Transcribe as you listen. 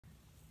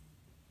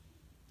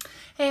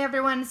Hey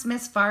everyone, it's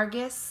Miss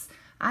Vargas.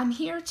 I'm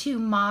here to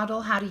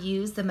model how to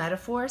use the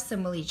metaphor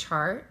simile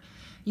chart.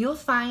 You'll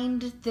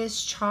find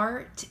this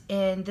chart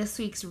in this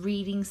week's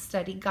reading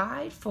study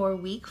guide for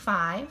week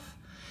 5.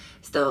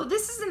 So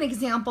this is an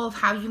example of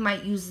how you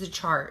might use the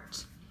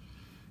chart.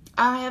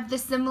 I have the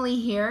simile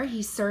here.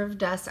 He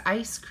served us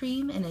ice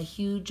cream in a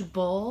huge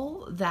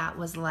bowl that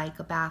was like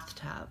a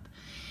bathtub.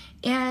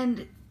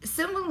 And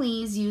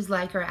similes use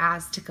like or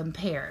as to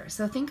compare.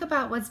 So think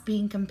about what's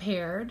being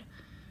compared.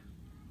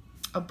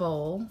 A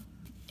bowl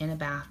and a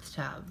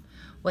bathtub.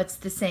 What's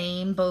the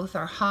same? Both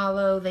are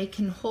hollow. They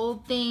can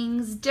hold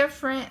things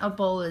different. A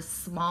bowl is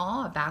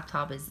small. A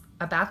bathtub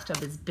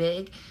is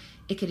big.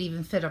 It could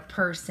even fit a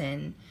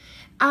person.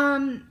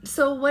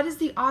 So what does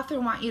the author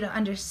want you to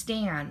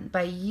understand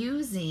by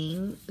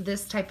using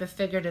this type of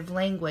figurative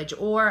language?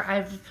 Or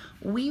I've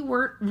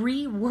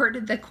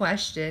reworded the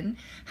question,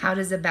 how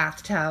does a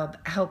bathtub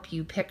help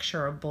you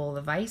picture a bowl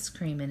of ice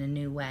cream in a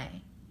new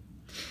way?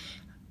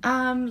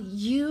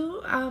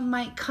 You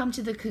might come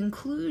to the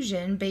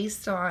conclusion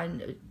based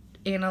on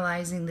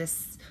analyzing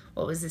this,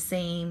 what was the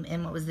same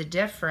and what was the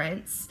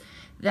difference,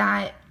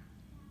 that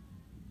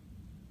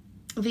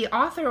the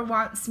author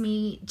wants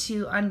me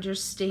to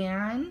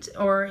understand,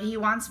 or he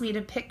wants me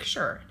to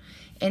picture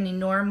an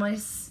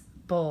enormous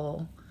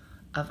bowl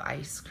of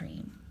ice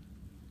cream.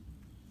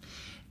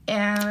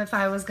 And if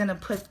I was going to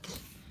put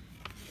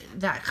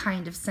that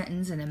kind of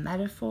sentence in a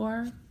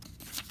metaphor,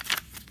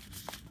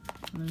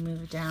 let me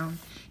move it down.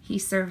 He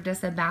served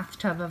us a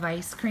bathtub of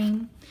ice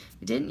cream.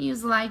 We didn't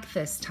use like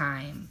this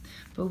time,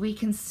 but we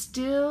can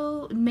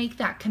still make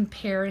that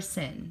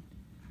comparison.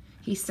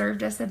 He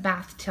served us a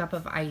bathtub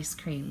of ice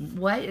cream.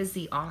 What is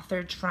the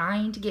author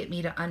trying to get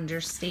me to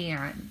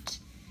understand?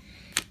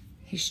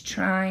 He's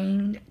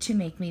trying to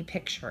make me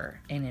picture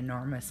an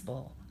enormous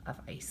bowl of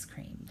ice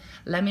cream.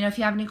 Let me know if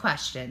you have any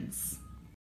questions.